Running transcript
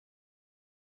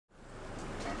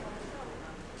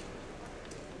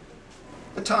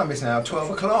The time is now 12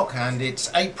 o'clock and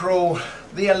it's April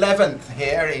the 11th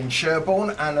here in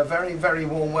Sherborne, and a very, very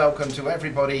warm welcome to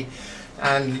everybody.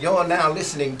 And you're now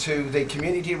listening to the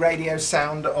community radio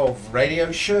sound of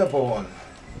Radio Sherborne.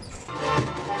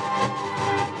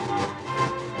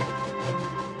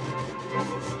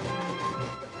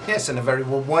 Yes, and a very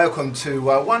warm welcome to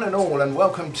one and all, and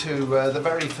welcome to the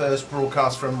very first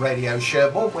broadcast from Radio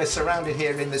Sherborne. We're surrounded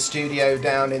here in the studio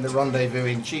down in the Rendezvous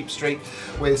in Cheap Street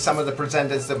with some of the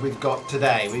presenters that we've got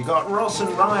today. We've got Ross and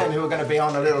Ryan, who are going to be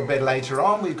on a little bit later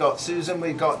on. We've got Susan,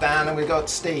 we've got Dan, and we've got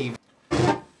Steve. Get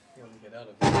out of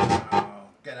it. Oh,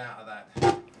 get out of that.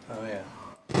 Oh yeah.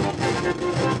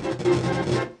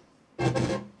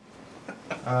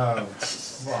 Oh,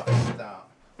 what a start.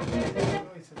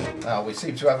 Oh, we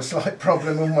seem to have a slight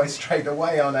problem almost straight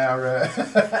away on our,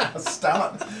 our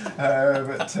start,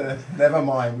 but never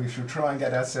mind, we shall try and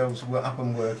get ourselves up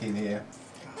and working here.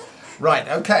 Right,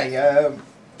 okay,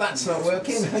 that's not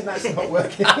working, and that's not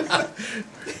working.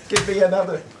 Give me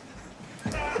another.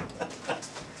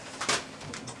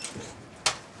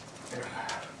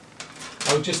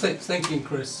 I was just thinking,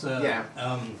 Chris. Yeah.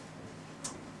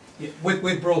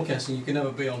 With broadcasting, you can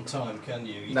never be on time, can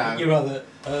you? No. You're either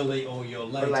early or you're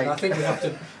late. We're late. And I think we have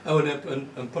to own up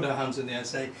and put our hands in the air and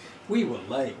say, we were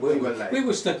late. We were late. We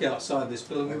were stuck outside this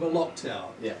building. We were locked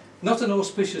out. Yeah. Not an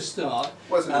auspicious start.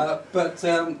 Wasn't it? But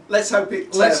let's hope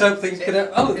it. Let's hope things can.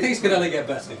 Oh, things can only get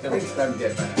better. Things don't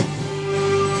get better.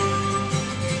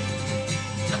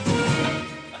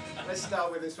 Let's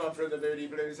start with this one from the Moody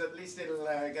Blues. At least it'll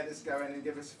get us going and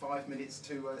give us 5 minutes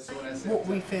to sort ourselves. What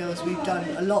we feel is we've done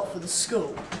a lot for the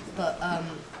school, but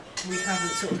we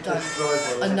haven't sort of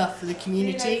done enough for the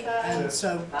community, and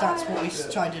so that's what we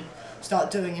tried to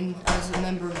start doing. And as a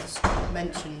member of the school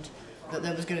mentioned that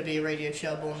there was going to be a Radio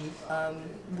Sherborne,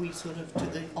 we sort of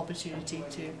took the opportunity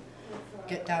to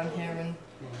get down here and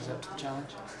is up to the challenge.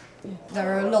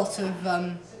 There are a lot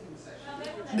of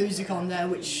music on there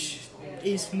which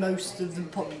is most of the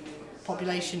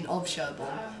population of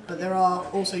Sherborne, but there are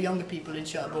also younger people in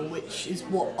Sherborne, which is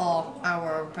what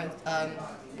our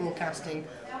broadcasting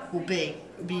will be.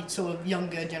 It'll be sort of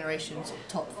younger generations,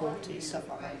 top 40s, stuff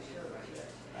like that.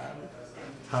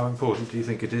 How important do you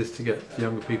think it is to get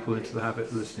younger people into the habit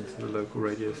of listening to the local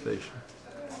radio station?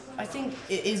 I think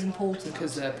it is important.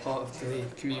 Because they're part of the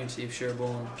community of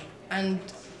Sherborne. And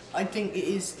I think it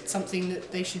is something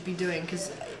that they should be doing,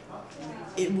 because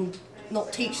it will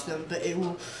not teach them, but it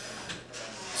will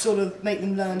sort of make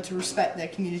them learn to respect their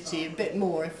community a bit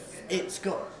more if it's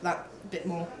got that bit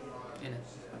more In it.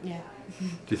 Yeah. Do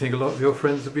you think a lot of your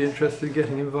friends would be interested in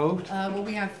getting involved? Well,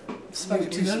 we have spoken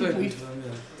to them. Spoken We've to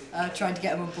them, tried to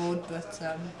get them on board, but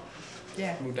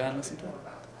yeah. Will Dan listen to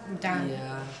it? Dan.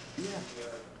 Yeah.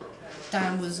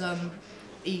 Dan was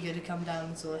eager to come down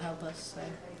and sort of help us. So.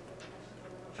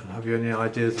 And have you any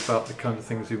ideas about the kind of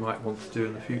things you might want to do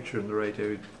in the future in the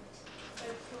radio?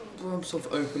 Well, I'm sort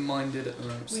of open-minded at the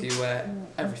moment, see where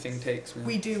everything takes me.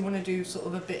 We do want to do sort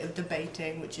of a bit of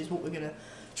debating, which is what we're going to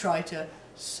try to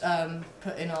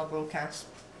put in our broadcast,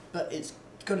 but it's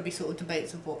got to be sort of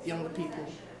debates of what younger people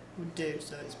would do,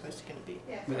 so it's supposed to be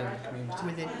Within the community.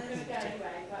 within the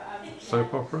community.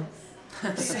 Soap opera?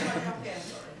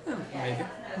 Oh, maybe.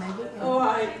 Maybe. All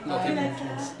right. Not even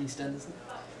towards East End, is it?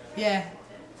 Yeah.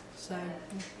 So.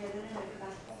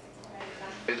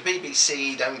 The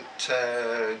BBC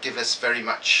don't give us very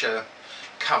much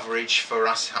coverage for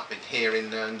us up in here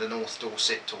in the North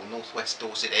Dorset or North West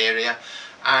Dorset area,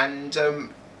 and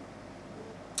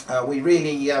we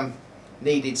really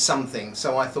needed something,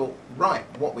 so I thought, right,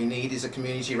 what we need is a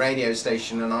community radio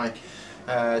station, and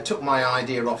I took my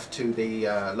idea off to the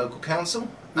local council,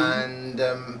 and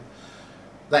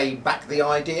they backed the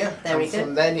idea, and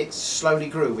from then it slowly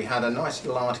grew. We had a nice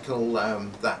little article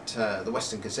that the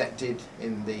Western Gazette did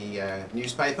in the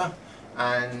newspaper,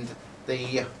 and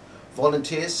the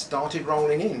volunteers started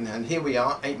rolling in, and here we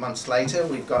are 8 months later.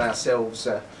 We've got ourselves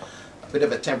a bit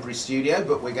of a temporary studio,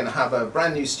 but we're going to have a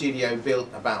brand new studio built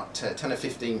about 10 or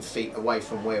 15 feet away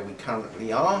from where we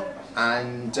currently are,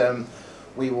 and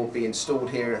we will be installed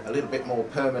here a little bit more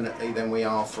permanently than we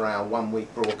are for our 1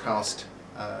 week broadcast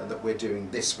that we're doing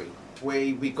this week.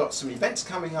 We've got some events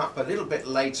coming up a little bit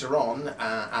later on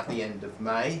at the end of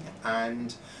May,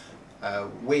 and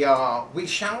we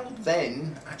shall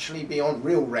then actually be on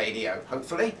real radio,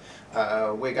 hopefully.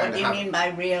 We're going What to do you have, mean by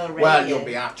real radio? well, you'll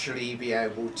be actually be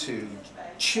able to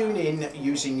tune in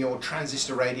using your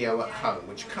transistor radio at home,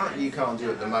 which currently you can't do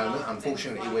at the moment.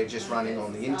 Unfortunately, we're just running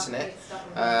on the internet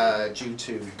due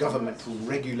to governmental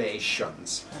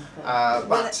regulations.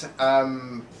 But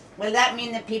Will that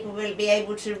mean that people will be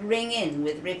able to ring in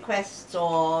with requests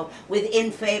or with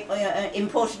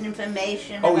important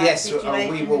information Oh about yes,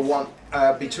 situations? we will want,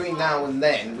 between now and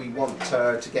then, we want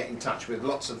to get in touch with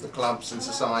lots of the clubs and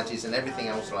societies and everything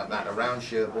else like that around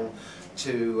Sherborne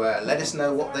to let us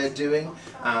know what they're doing.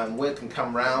 We can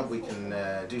come round, we can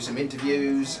do some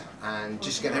interviews and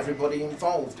just get everybody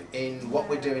involved in what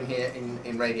we're doing here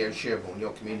in Radio Sherborne,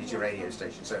 your community radio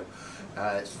station. So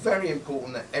it's very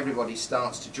important that everybody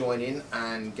starts to join in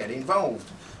and get involved.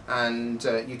 And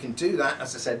you can do that,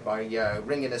 as I said, by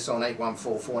ringing us on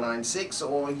 814496,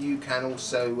 or you can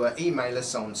also email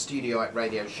us on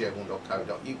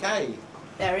studio@radiosherborne.co.uk.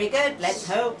 Very good. Let's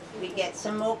hope we get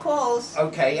some more calls.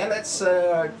 Okay, and let's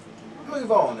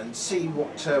move on and see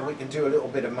what we can do a little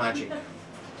bit of magic.